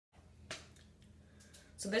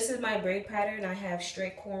So this is my braid pattern. I have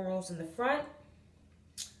straight cornrows in the front,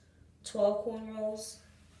 12 cornrows,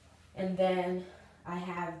 and then I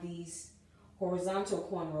have these horizontal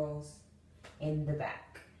cornrows in the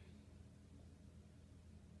back.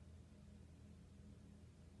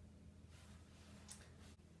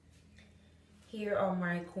 Here are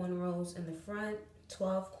my cornrows in the front,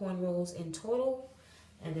 12 cornrows in total,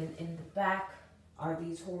 and then in the back are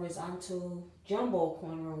these horizontal jumbo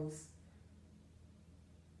cornrows.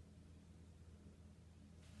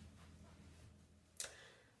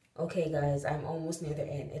 Okay guys, I'm almost near the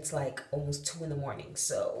end. It's like almost 2 in the morning,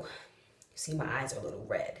 so you see my eyes are a little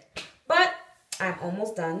red. But I'm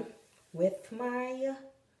almost done with my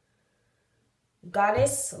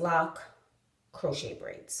Goddess Loc crochet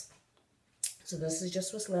braids. So this is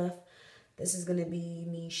just what's left. This is gonna be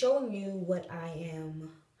me showing you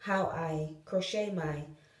how I crochet my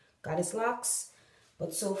Goddess Locs.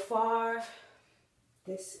 But so far,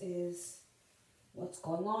 this is what's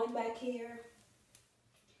going on back here.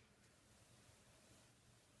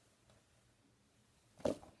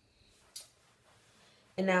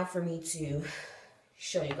 And now for me to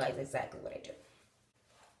show you guys exactly what I do.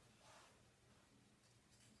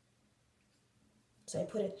 So I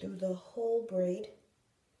put it through the whole braid.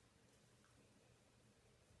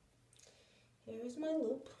 Here's my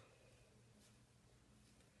loop.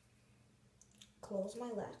 Close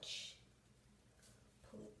my latch.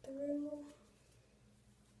 Pull it through.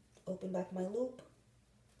 Open back my loop.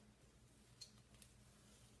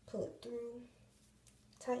 Pull it through.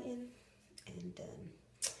 Tighten. And done.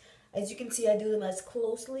 As you can see, I do them as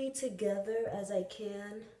closely together as I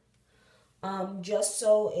can. Just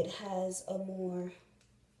so it has a more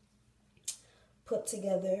put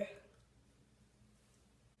together.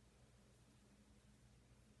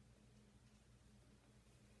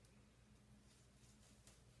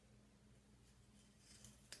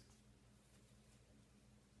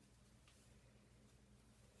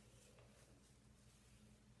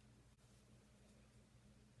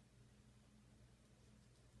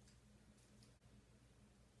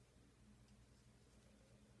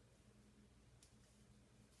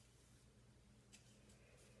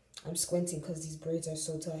 I'm squinting because these braids are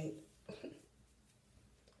so tight.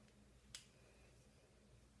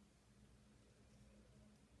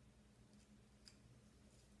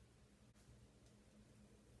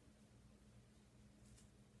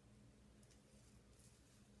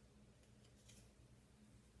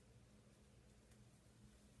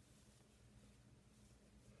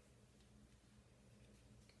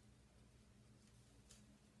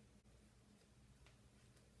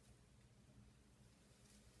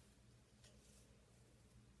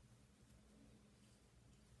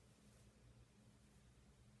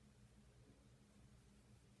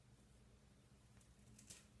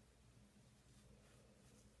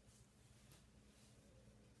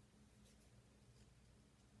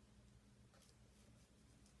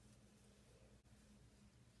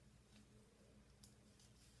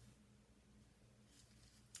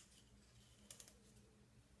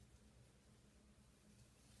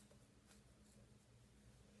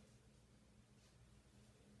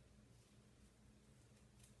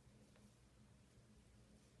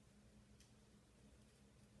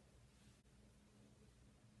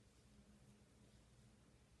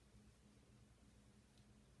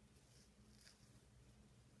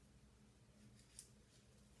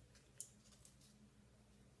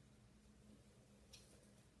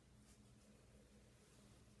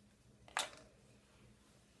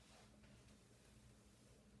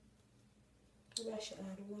 Maybe I should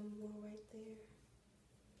add one more right there.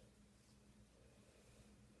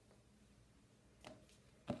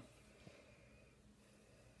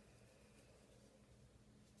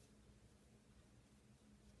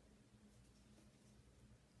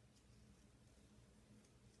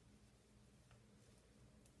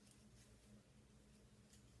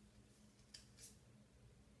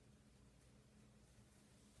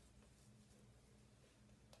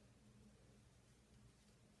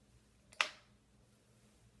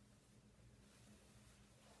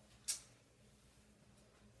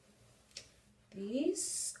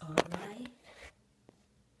 These are my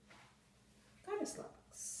Goddess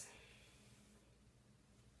Locs.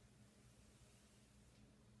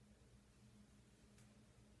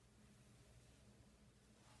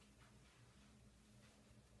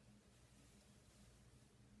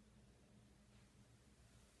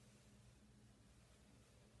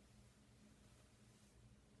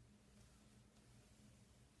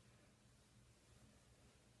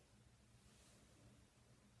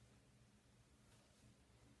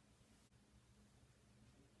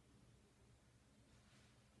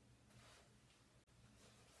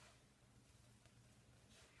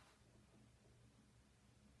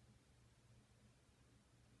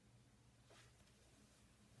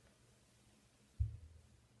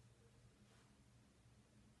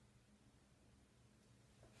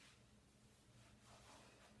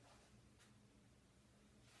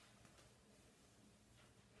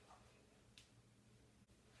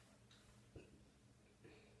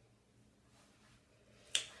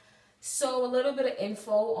 So a little bit of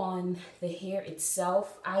info on the hair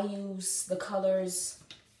itself. I use the colors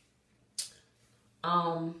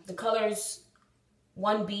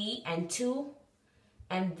 1B and 2.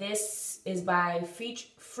 And this is by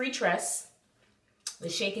Free Tress, the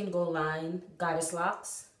Shake and Go line, Goddess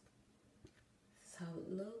Locs. That's how it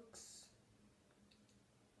looks.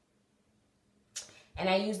 And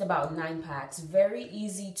I used about 9 packs. Very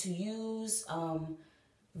easy to use.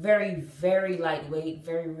 Very, very lightweight,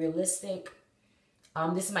 very realistic.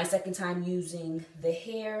 This is my second time using the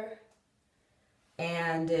hair.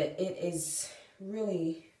 And it is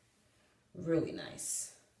really, really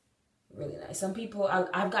nice. Really nice. Some people,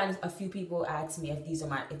 I've gotten a few people ask me if this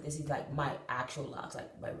is like my actual locks,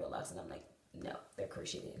 like my real locks, and I'm like, no, they're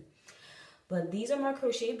crocheted. But these are my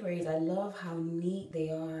crochet braids. I love how neat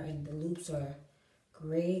they are, and the loops are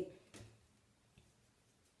great.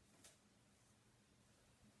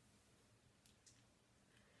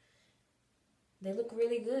 They look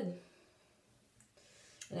really good.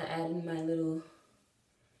 And I added my little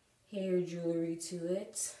hair jewelry to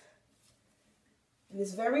it.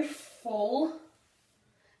 It's very full,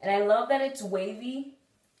 and I love that it's wavy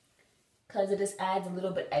because it just adds a little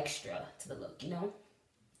bit extra to the look, you know.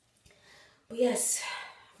 But yes,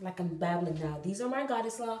 like I'm babbling now. These are my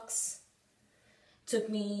Goddess Locs. Took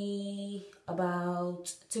me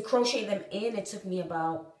to crochet them in, it took me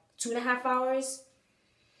about 2.5 hours.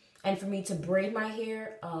 And for me to braid my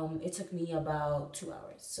hair, it took me about 2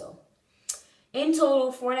 hours. So in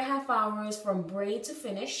total, 4.5 hours from braid to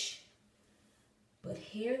finish. But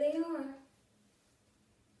here they are.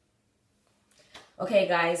 Okay,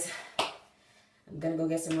 guys. I'm gonna go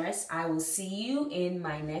get some rest. I will see you in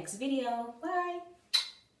my next video. Bye.